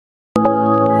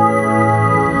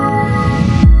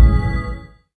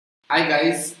Hi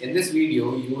guys, in this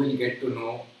video you will get to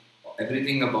know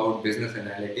everything about business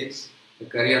analytics, the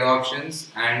career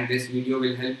options, and this video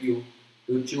will help you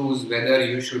to choose whether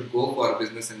you should go for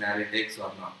business analytics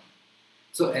or not.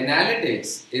 So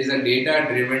analytics is a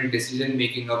data-driven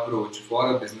decision-making approach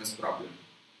for a business problem.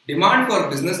 Demand for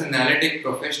business analytic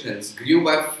professionals grew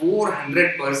by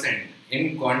 400%.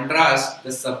 In contrast,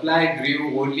 the supply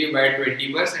grew only by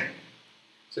 20%.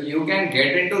 So you can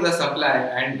get into the supply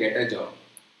and get a job.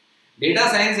 Data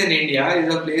science in India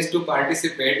is a place to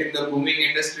participate in the booming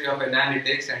industry of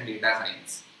analytics and data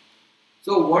science.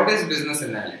 So what is business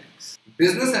analytics?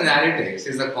 Business analytics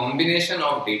is a combination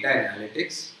of data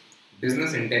analytics,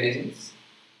 business intelligence,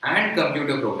 and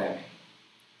computer programming.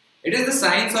 It is the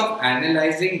science of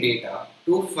analyzing data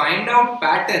to find out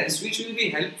patterns which will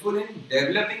be helpful in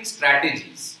developing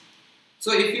strategies.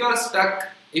 So if you are stuck,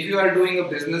 if you are doing a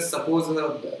business, suppose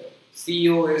a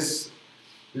CEO is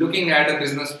looking at a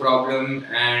business problem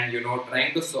and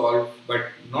trying to solve but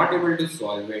not able to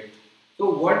solve it. So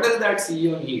what does that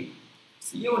CEO need?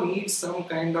 CEO needs some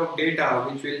kind of data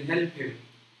which will help him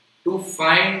to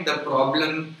find the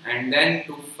problem and then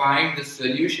to find the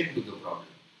solution to the problem.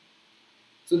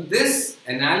 So this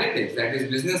analytics, that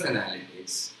is business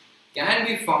analytics, can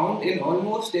be found in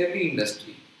almost every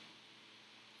industry.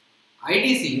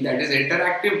 IDC, that is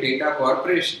Interactive Data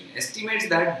Corporation, estimates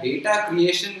that data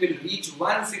creation will reach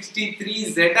 163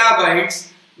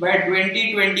 zettabytes by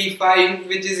 2025,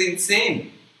 which is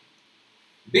insane.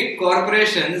 Big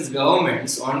corporations,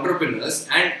 governments, entrepreneurs,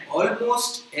 and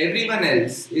almost everyone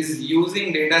else is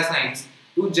using data science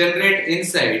to generate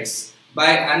insights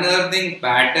by unearthing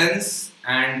patterns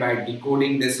and by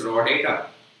decoding this raw data.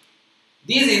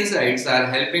 These insights are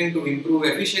helping to improve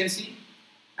efficiency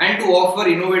and to offer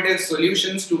innovative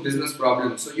solutions to business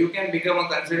problems. So you can become a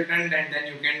consultant and then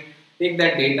you can take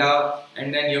that data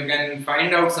and then you can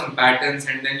find out some patterns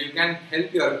and then you can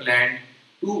help your client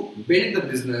to build the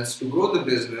business, to grow the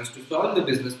business, to solve the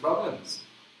business problems.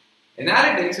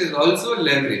 Analytics is also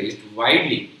leveraged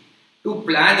widely to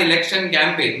plan election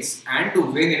campaigns and to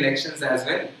win elections as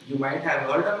well. You might have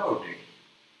heard about it.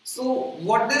 So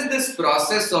what is this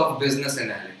process of business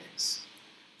analytics?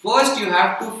 First, you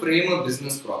have to frame a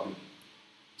business problem.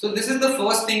 So this is the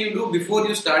first thing you do before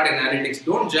you start analytics.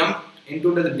 Don't jump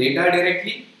into the data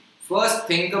directly. First,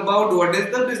 think about what is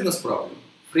the business problem.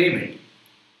 Frame it.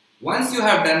 Once you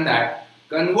have done that,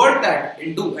 convert that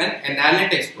into an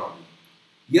analytics problem.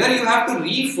 Here you have to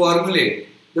reformulate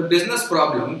the business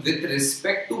problem with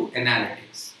respect to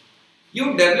analytics.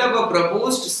 You develop a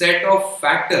proposed set of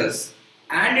factors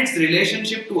and its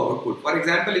relationship to output. For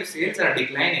example, if sales are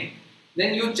declining,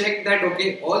 then you check that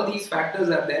all these factors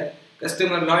are there: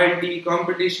 customer loyalty,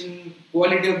 competition,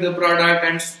 quality of the product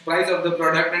and price of the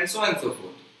product, and so on and so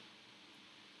forth.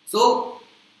 So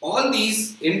all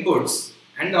these inputs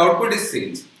and the output is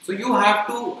sales. So you have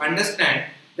to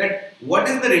understand that what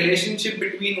is the relationship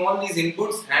between all these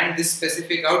inputs and this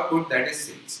specific output, that is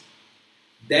sales.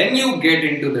 Then you get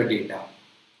into the data.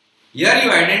 Here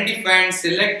you identify and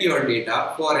select your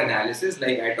data for analysis.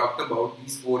 Like I talked about,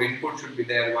 these 4 inputs should be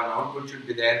there, 1 output should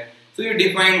be there. So you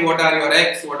define what are your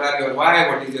X, what are your Y,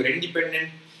 what is your independent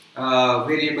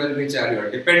variable, which are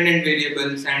your dependent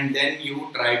variables, and then you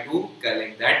try to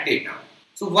collect that data.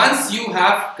 So once you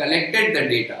have collected the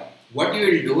data, what you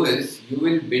will do is you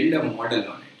will build a model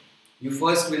on it. You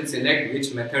first will select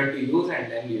which method to use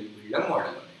and then you will build a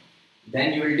model on it.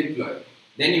 Then you will deploy it.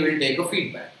 Then you will take a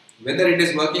feedback, whether it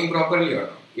is working properly or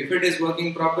not. If it is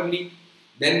working properly,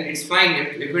 then it's fine.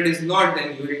 If it is not,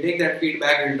 then you will take that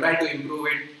feedback, you will try to improve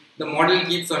it. The model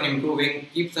keeps on improving,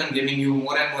 keeps on giving you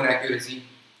more and more accuracy.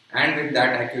 And with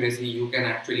that accuracy, you can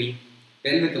actually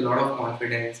tell with a lot of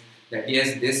confidence that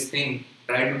yes, this thing,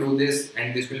 try to do this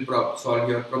and this will probably solve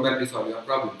your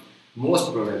problem.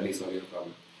 Most probably solve your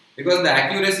problem. Because the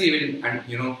accuracy will, and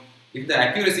if the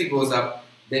accuracy goes up,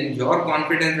 then your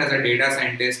confidence as a data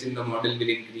scientist in the model will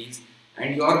increase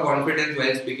and your confidence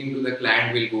while speaking to the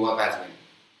client will go up as well.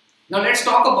 Now let's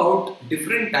talk about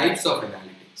different types of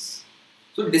analytics.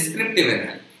 So descriptive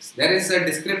analytics. There is a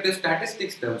descriptive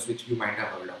statistics terms which you might have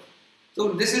heard of.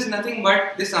 So this is nothing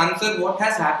but this answer what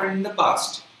has happened in the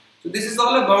past. So this is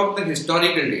all about the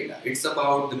historical data. It's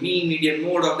about the mean, median,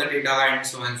 mode of the data and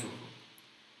so on and so forth.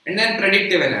 And then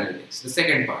predictive analytics, the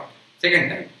second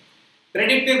type.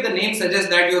 Predictive, the name suggests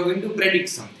that you are going to predict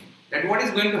something, that what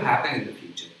is going to happen in the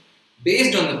future.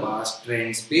 Based on the past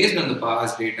trends, based on the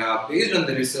past data, based on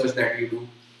the research that you do,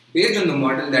 based on the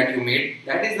model that you made,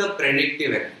 that is the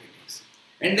predictive analytics.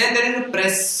 And then there is a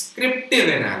prescriptive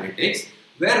analytics,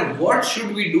 where what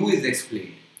should we do is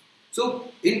explained.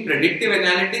 So in predictive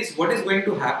analytics, what is going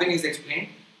to happen is explained.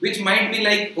 which might be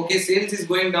like, okay, sales is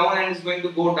going down and it's going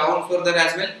to go down further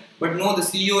as well, but no, the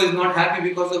CEO is not happy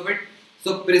because of it.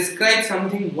 So prescribe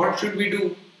something. What should we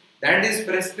do? That is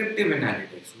prescriptive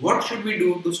analytics. What should we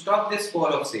do to stop this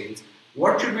fall of sales?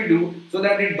 What should we do so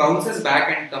that it bounces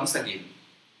back and comes again?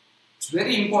 It's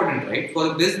very important, right?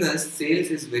 For a business, sales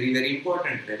is very, very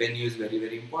important. Revenue is very,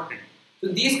 very important. So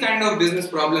these kind of business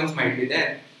problems might be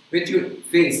there, which you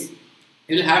face.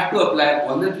 You'll have to apply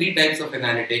all the three types of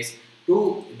analytics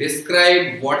to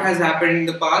describe what has happened in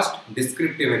the past,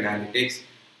 descriptive analytics,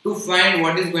 to find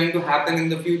what is going to happen in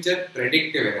the future,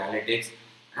 predictive analytics,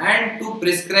 and to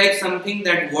prescribe something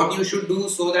that what you should do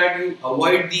so that you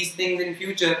avoid these things in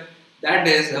future, that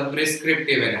is a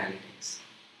prescriptive analytics.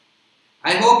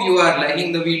 I hope you are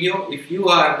liking the video. If you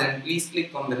are, then please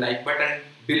click on the like button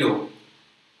below,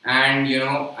 and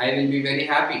I will be very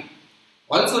happy.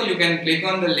 Also, you can click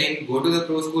on the link, go to the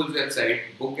Proschool's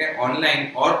website, book an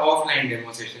online or offline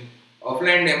demo session.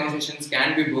 Offline demo sessions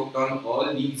can be booked on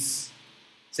all these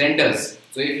centers.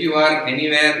 So if you are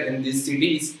anywhere in these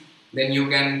cities, then you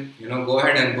can go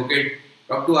ahead and book it,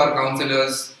 talk to our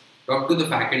counselors, talk to the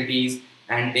faculties,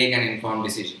 and take an informed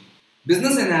decision.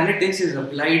 Business analytics is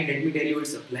applied, let me tell you,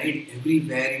 it's applied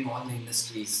everywhere in all the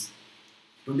industries.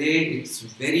 Today, it's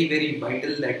very, very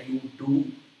vital that you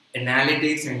do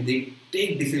analytics and they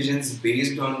take decisions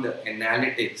based on the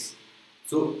analytics.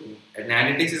 So,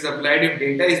 analytics is applied if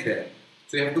data is there.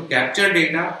 So, you have to capture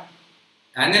data,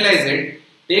 analyze it,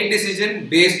 take decision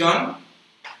based on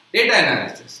data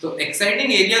analysis. So,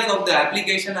 exciting areas of the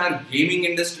application are gaming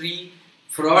industry,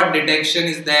 fraud detection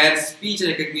is there, speech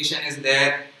recognition is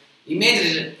there,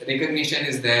 image recognition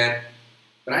is there,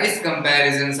 price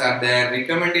comparisons are there,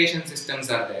 recommendation systems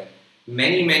are there,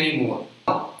 many, many more.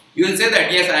 You will say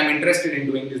that yes, I am interested in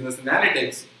doing business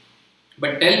analytics,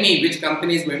 but tell me which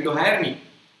company is going to hire me.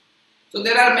 So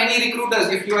there are many recruiters.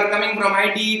 If you are coming from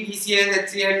IT, TCS,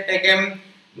 HCL, Techem,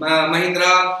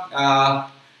 Mahindra,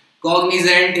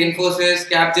 Cognizant, Infosys,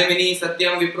 Capgemini,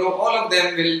 Satyam, Wipro, all of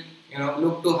them will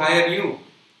look to hire you.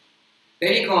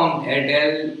 Telecom,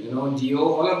 Airtel, Jio,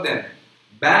 all of them.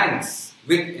 Banks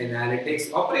with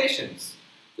analytics operations.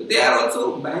 So they are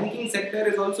also, banking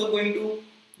sector is also going to,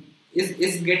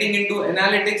 is getting into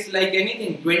analytics like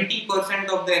anything. 20%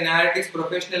 of the analytics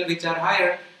professionals which are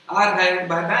hired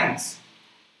by banks.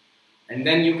 And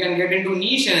then you can get into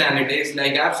niche analytics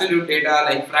like absolute data,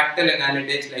 like fractal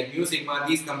analytics, like Mu Sigma.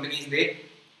 These companies, they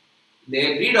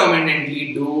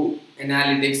predominantly do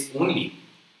analytics only.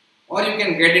 Or you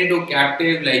can get into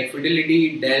captive like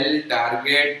Fidelity, Dell,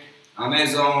 Target,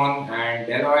 Amazon, and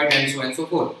Deloitte, and so on and so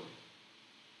forth.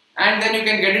 And then you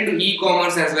can get into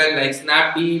e-commerce as well, like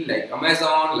Snapdeal, like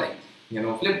Amazon, like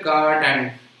Flipkart,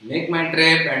 and Make My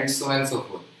Trip, and so on and so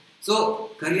forth.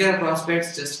 So career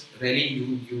prospects, just really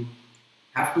you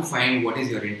have to find what is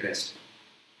your interest,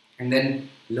 and then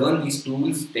learn these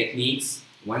tools, techniques.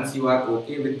 Once you are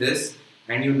okay with this,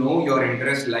 and your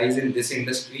interest lies in this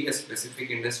industry, a specific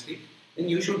industry, then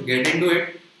you should get into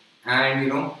it.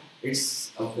 And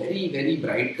it's a very, very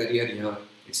bright career here.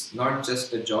 It's not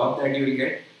just a job that you will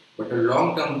get, but a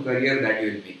long-term career that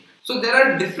you will make. So there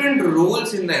are different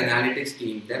roles in the analytics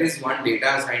team. There is one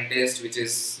data scientist, which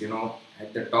is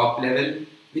at the top level,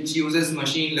 which uses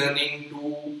machine learning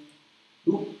to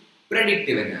do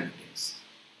predictive analytics.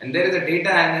 And there is a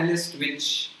data analyst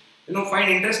which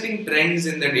find interesting trends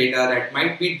in the data that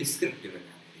might be descriptive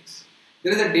analytics.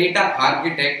 There is a data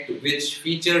architect which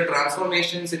feature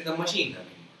transformations in the machine learning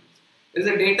models. There is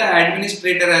a data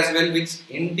administrator as well which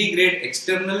integrate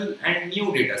external and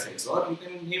new data sets, or you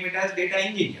can name it as data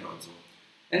engineer also.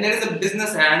 And there is a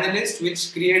business analyst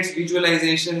which creates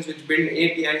visualizations, which build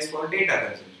APIs for data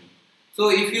consumption. So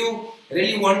if you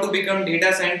really want to become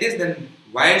data scientist, then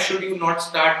why should you not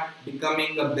start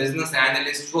becoming a business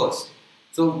analyst first?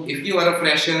 So if you are a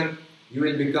fresher, you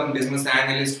will become business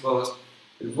analyst first.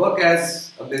 You'll work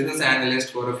as a business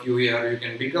analyst for a few years. You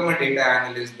can become a data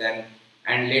analyst then,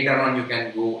 and later on you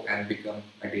can go and become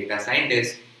a data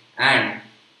scientist and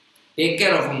take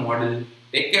care of a model,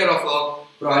 take care of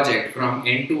a project from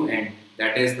end to end.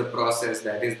 That is the process,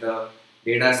 that is the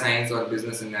data science or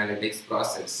business analytics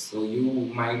process. So you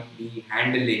might be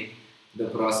handling the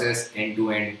process end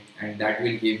to end, and that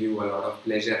will give you a lot of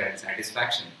pleasure and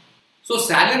satisfaction. So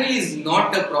salary is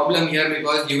not a problem here,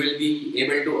 because you will be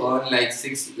able to earn like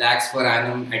 6 lakhs per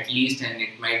annum at least, and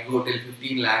it might go till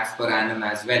 15 lakhs per annum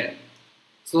as well.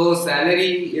 So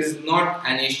salary is not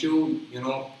an issue.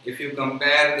 If you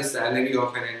compare the salary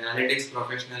of an analytics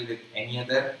professional with any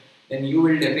other, then you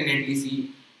will definitely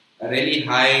see a really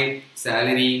high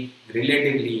salary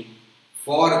relatively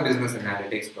for a business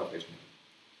analytics professional.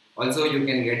 Also, you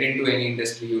can get into any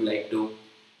industry you like to,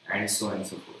 and so on and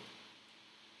so forth.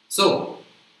 So,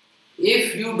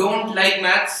 if you don't like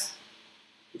maths,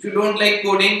 if you don't like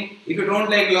coding, if you don't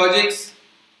like logics,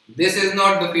 this is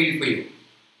not the field for you.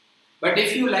 But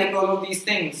if you like all of these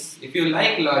things, if you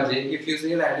like logic, if you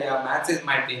say that yeah, maths is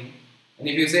my thing, and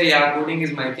if you say yeah, coding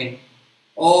is my thing,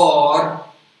 or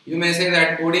you may say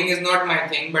that coding is not my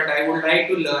thing, but I would like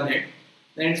to learn it,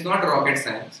 then it's not rocket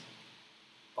science.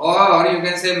 Or you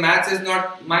can say maths is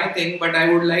not my thing, but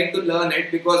I would like to learn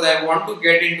it because I want to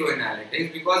get into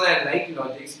analytics, because I like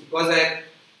logics, because I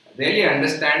really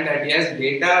understand that yes,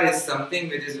 data is something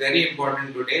which is very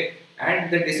important today,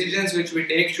 and the decisions which we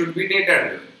take should be data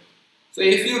driven. So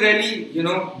if you really,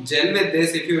 gel with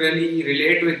this, if you really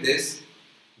relate with this,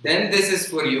 then this is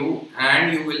for you,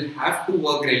 and you will have to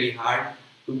work really hard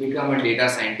to become a data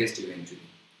scientist eventually.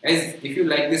 Guys, if you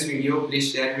like this video,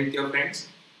 please share it with your friends.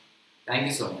 Thank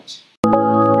you so much.